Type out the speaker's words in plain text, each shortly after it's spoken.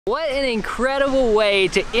What an incredible way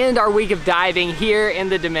to end our week of diving here in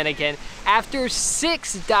the Dominican. After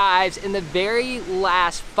 6 dives, in the very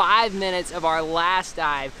last 5 minutes of our last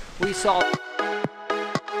dive, we saw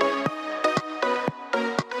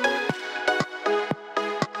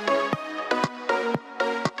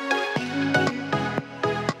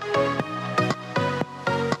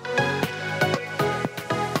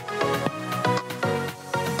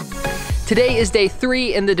Today is day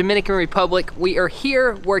 3 in the Dominican Republic. We are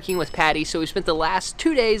here working with Patty, so we spent the last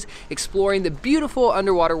 2 days exploring the beautiful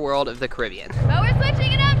underwater world of the Caribbean. But we're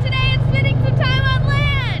switching it up today and spending some time on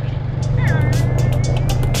land!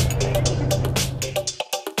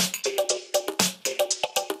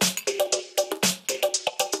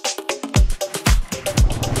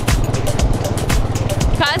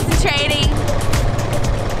 Concentrating.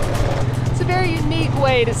 It's a very unique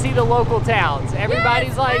way to see the local towns.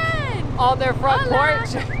 Everybody's like on their front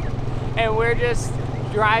porch, and we're just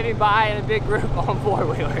driving by in a big group on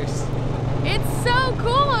 4-wheelers. It's so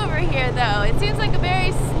cool over here though. It seems like a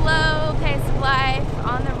very slow pace of life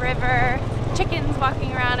on the river. Chickens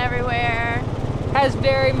walking around everywhere. Has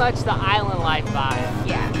very much the island life vibe.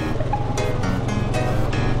 Yeah.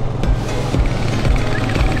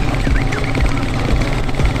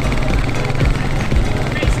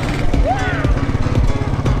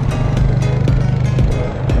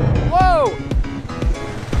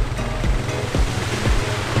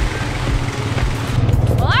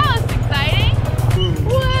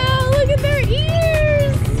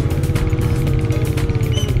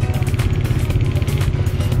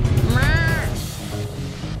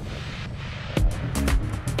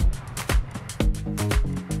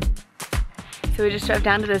 So we just drove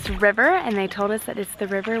down to this river and they told us that it's the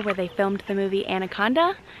river where they filmed the movie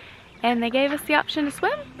Anaconda, and they gave us the option to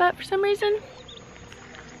swim, but for some reason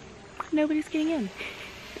nobody's getting in.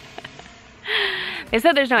 They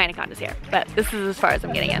said there's no anacondas here, but this is as far as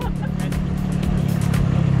I'm getting in.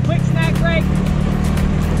 Quick snack break.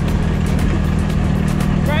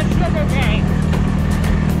 Fresh sugar cane.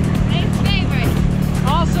 Nice favorite.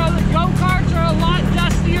 Also, the go-karts are a lot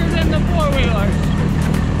dustier than the 4-wheelers.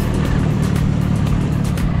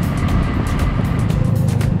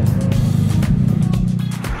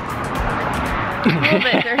 A little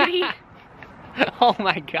bit dirty. Oh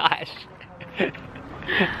my gosh.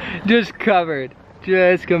 Just covered.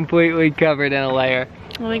 Just completely covered in a layer.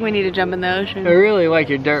 I think we need to jump in the ocean. I really like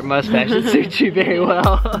your dirt mustache. It suits you very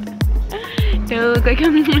well. Do I look like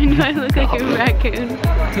do I look like a raccoon?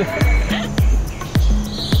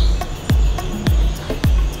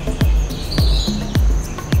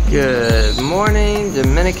 Good morning,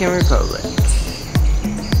 Dominican Republic.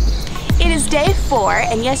 It is day 4,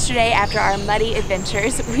 and yesterday after our muddy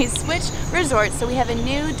adventures, we switched resorts, so we have a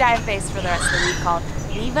new dive base for the rest of the week called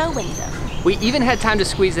Viva Window. We even had time to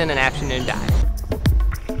squeeze in an afternoon dive.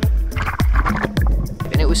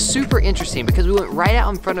 And it was super interesting because we went right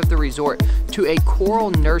out in front of the resort to a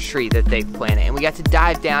coral nursery that they've planted, and we got to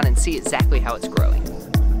dive down and see exactly how it's growing.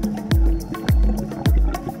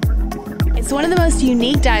 It's one of the most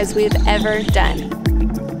unique dives we've ever done.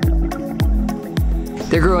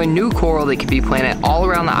 They're growing new coral that can be planted all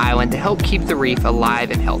around the island to help keep the reef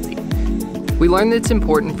alive and healthy. We learned that it's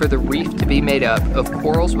important for the reef to be made up of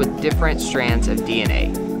corals with different strands of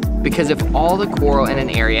DNA. Because if all the coral in an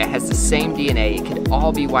area has the same DNA, it could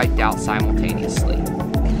all be wiped out simultaneously.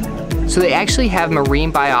 So they actually have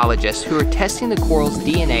marine biologists who are testing the coral's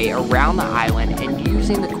DNA around the island and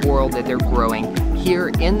using the coral that they're growing here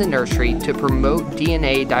in the nursery to promote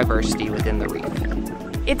DNA diversity within the reef.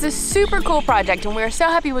 It's a super cool project, and we're so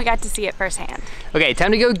happy we got to see it firsthand. Okay,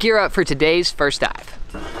 time to go gear up for today's first dive.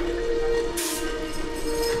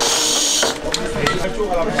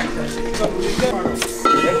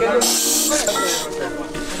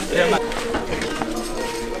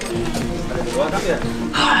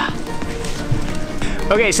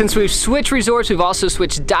 Okay, since we've switched resorts, we've also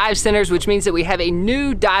switched dive centers, which means that we have a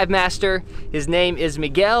new dive master. His name is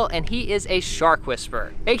Miguel, and he is a shark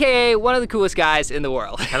whisperer, AKA one of the coolest guys in the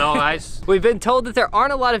world. Hello, guys. We've been told that there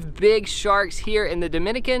aren't a lot of big sharks here in the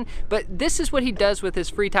Dominican, but this is what he does with his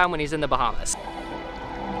free time when he's in the Bahamas.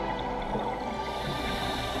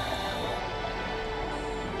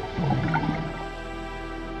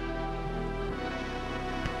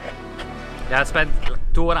 Yeah, I spent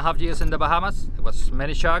 2.5 years in the Bahamas. It was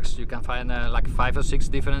many sharks. You can find like 5 or 6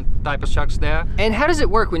 different types of sharks there. And how does it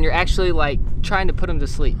work when you're actually like trying to put them to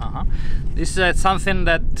sleep? This is something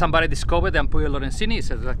that somebody discovered, the Ampulla lorenzini.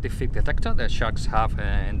 It's a electric field detector that sharks have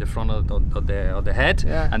in the front of the head,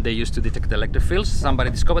 and they used to detect the electric fields. Somebody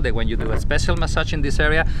discovered that when you do a special massage in this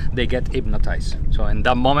area, they get hypnotized. So in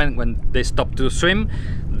that moment, when they stop to swim,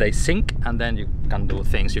 they sink, and then you can do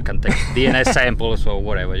things. You can take DNA samples or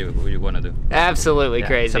whatever you want to do. Absolutely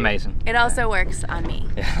crazy. It's amazing. It also works on me.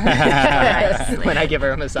 When I give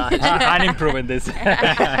her a massage. I'm improving this.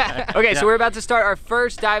 Okay, so we're about to start our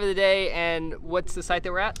first dive of the day, and what's the site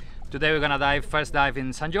that we're at? Today we're gonna first dive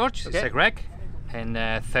in St. George. Okay. It's a wreck, in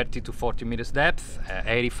 30 to 40 meters depth,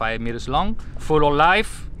 85 meters long, full of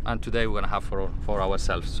life, and today we're gonna have for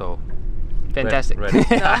ourselves. So fantastic. Ready.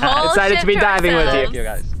 Excited to be diving with you. Thank you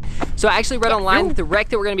guys. So I actually read online that the wreck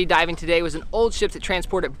that we're going to be diving today was an old ship that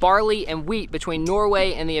transported barley and wheat between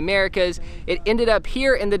Norway and the Americas. It ended up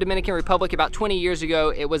here in the Dominican Republic about 20 years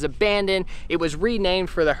ago. It was abandoned. It was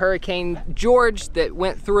renamed for the Hurricane George that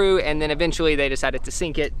went through, and then eventually they decided to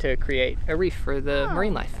sink it to create a reef for the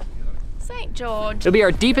marine life. St. George. It'll be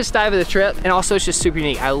our deepest dive of the trip, and also it's just super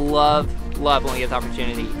unique. I love when we get the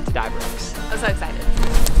opportunity to dive wrecks. I'm so excited.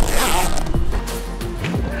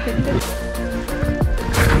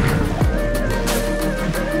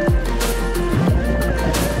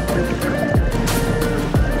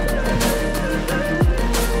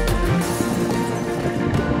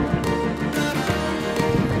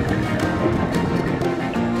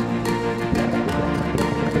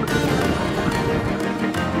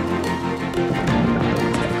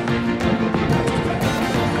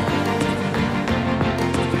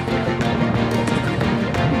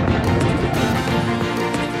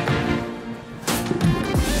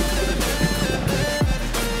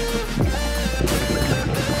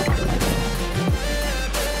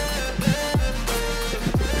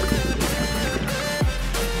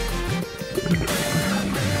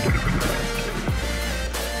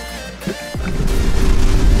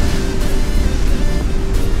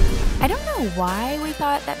 Why we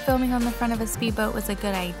thought that filming on the front of a speedboat was a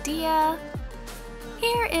good idea.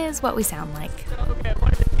 Here is what we sound like. Okay,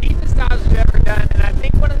 one of the deepest dives we've ever done, and I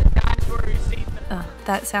think one of the dives where we've seen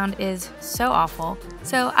that sound is so awful.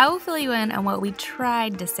 So I will fill you in on what we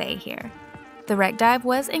tried to say here. The wreck dive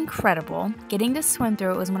was incredible. Getting to swim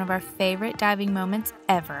through it was one of our favorite diving moments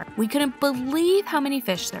ever. We couldn't believe how many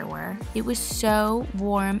fish there were. It was so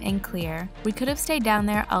warm and clear. We could have stayed down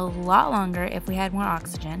there a lot longer if we had more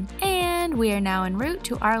oxygen. And we are now en route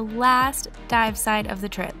to our last dive site of the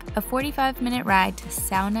trip, a 45-minute ride to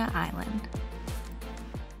Saona Island.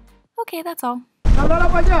 Okay, that's all.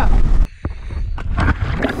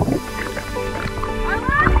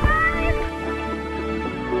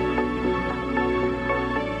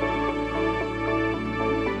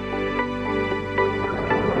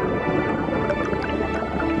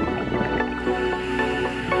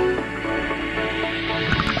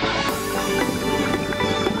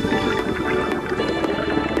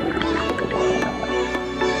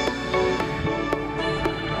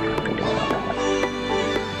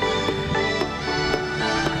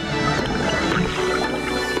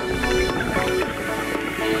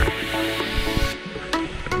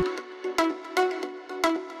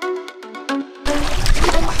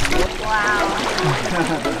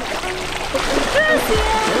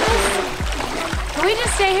 Can we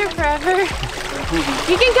just stay here forever?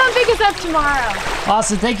 You can come pick us up tomorrow.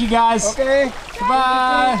 Awesome, thank you guys. Okay.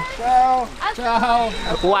 Goodbye. Ciao. Ciao.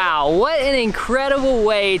 Wow, what an incredible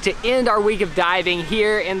way to end our week of diving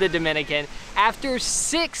here in the Dominican. After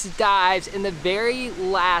 6 dives, in the very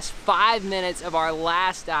last 5 minutes of our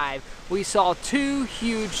last dive, we saw 2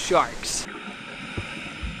 huge sharks.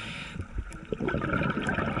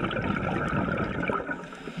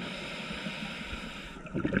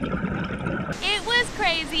 It was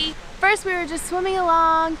crazy. First we were just swimming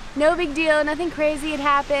along, no big deal, nothing crazy had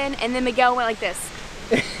happened, and then Miguel went like this.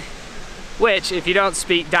 Which, if you don't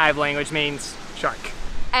speak dive language, means shark.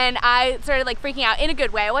 And I started like freaking out in a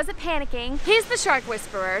good way. I wasn't panicking. He's the shark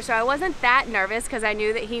whisperer, so I wasn't that nervous because I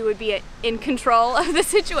knew that he would be in control of the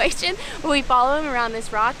situation. We follow him around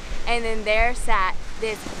this rock, and then there sat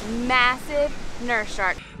this massive nurse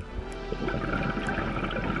shark.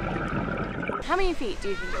 How many feet do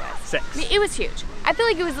you think it was? 6. It was huge. I feel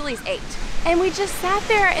like it was at least 8. And we just sat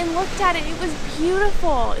there and looked at it. It was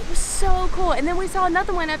beautiful. It was so cool. And then we saw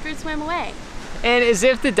another one after it swam away. And as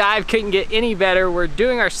if the dive couldn't get any better, we're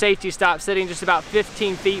doing our safety stop, sitting just about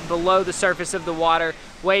 15 feet below the surface of the water,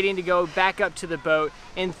 waiting to go back up to the boat,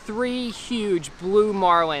 and 3 huge blue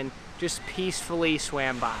marlin just peacefully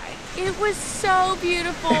swam by. It was so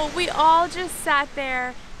beautiful. We all just sat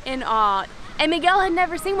there in awe. And Miguel had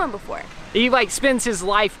never seen one before. He like spends his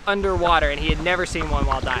life underwater, and he had never seen one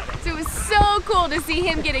while diving. So it was so cool to see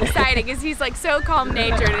him get excited because he's like so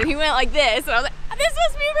calm-natured, and he went like this, and I was like, this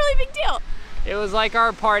must be a really big deal. It was like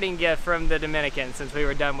our parting gift from the Dominican since we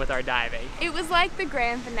were done with our diving. It was like the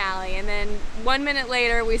grand finale, and then 1 minute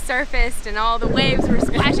later we surfaced and all the waves were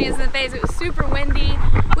splashing us in the face. It was super windy,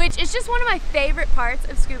 which is just one of my favorite parts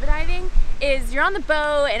of scuba diving, is you're on the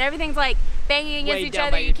boat and everything's like banging against each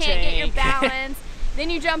other, you can't get your balance,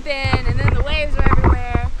 then you jump in and then the waves are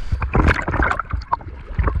everywhere.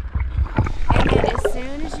 And then as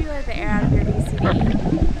soon as you let the air out of your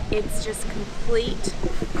VCD, it's just complete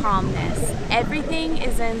calmness. Everything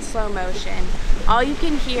is in slow motion. All you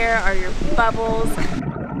can hear are your bubbles.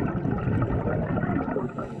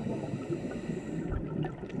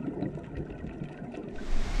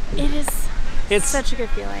 It's such a good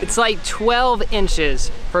feeling. It's like 12 inches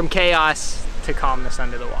from chaos to calmness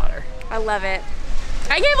under the water. I love it.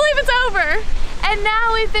 I can't believe it's over. And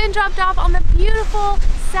now we've been dropped off on the beautiful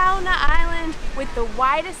Saona Island with the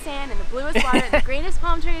widest sand and the bluest water and the greenest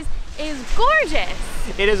palm trees. It is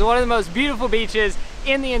gorgeous. It is one of the most beautiful beaches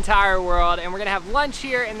in the entire world, and we're gonna have lunch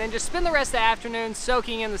here and then just spend the rest of the afternoon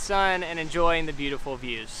soaking in the sun and enjoying the beautiful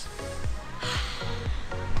views.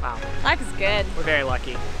 Wow. Life is good. We're very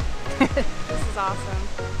lucky. This is awesome.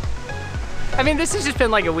 I mean, this has just been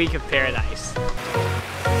like a week of paradise.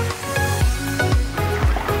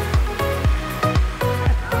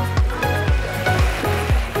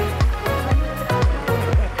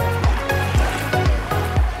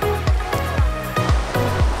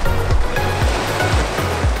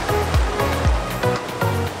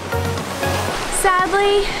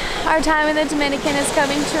 Sadly, our time in the Dominican is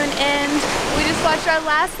coming to an end. We just watched our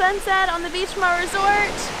last sunset on the beach from our resort.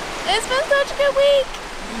 It's been such a good week.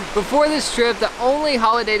 Before this trip, the only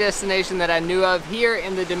holiday destination that I knew of here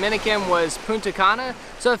in the Dominican was Punta Cana.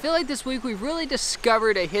 So I feel like this week we've really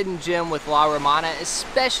discovered a hidden gem with La Romana,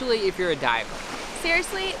 especially if you're a diver.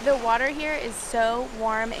 Seriously, the water here is so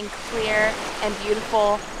warm and clear and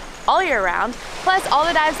beautiful all year round. Plus, all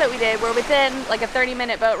the dives that we did were within like a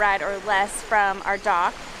 30-minute boat ride or less from our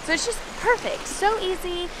dock. So it's just perfect, so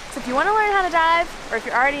easy. So if you want to learn how to dive, or if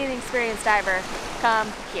you're already an experienced diver,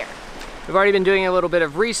 come here. We've already been doing a little bit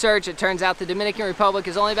of research. It turns out the Dominican Republic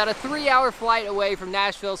is only about a 3-hour flight away from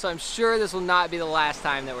Nashville, so I'm sure this will not be the last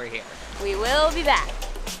time that we're here. We will be back.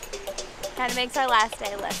 Kind of makes our last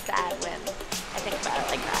day less sad when I think about it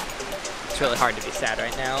like that. It's really hard to be sad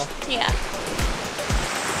right now. Yeah.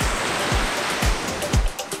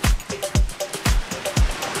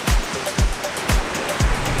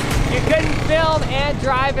 You couldn't film and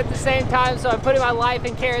drive at the same time, so I'm putting my life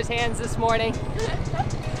in Kara's hands this morning.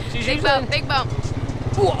 Big bump.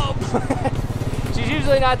 Whoa. She's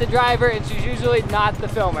usually not the driver, and she's usually not the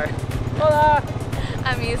filmer. Hola.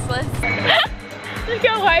 I'm useless. Look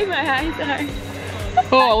how white my eyes are.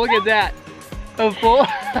 Oh, look at that. A full.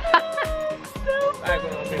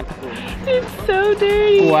 It's so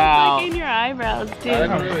dirty. Wow. It's like in your eyebrows, dude.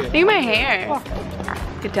 Look at my hair.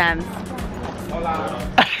 Good times.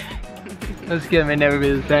 This kid may never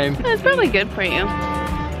be the same. It's probably good for you.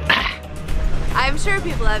 I'm sure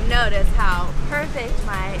people have noticed how perfect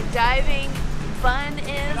my diving fun is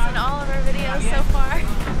in all of our videos so far.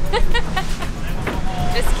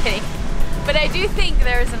 Just kidding. But I do think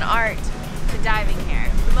there's an art to diving here.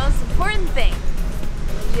 The most important thing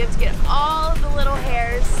is you have to get all of the little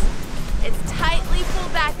hairs as tightly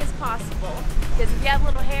pulled back as possible. Because if you have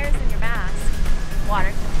little hairs in your mask,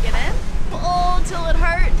 water can get in. Pull till it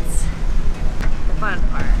hurts. The fun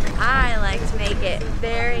part. I like to make it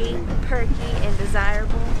very perky and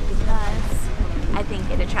desirable because I think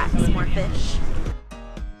it attracts more fish.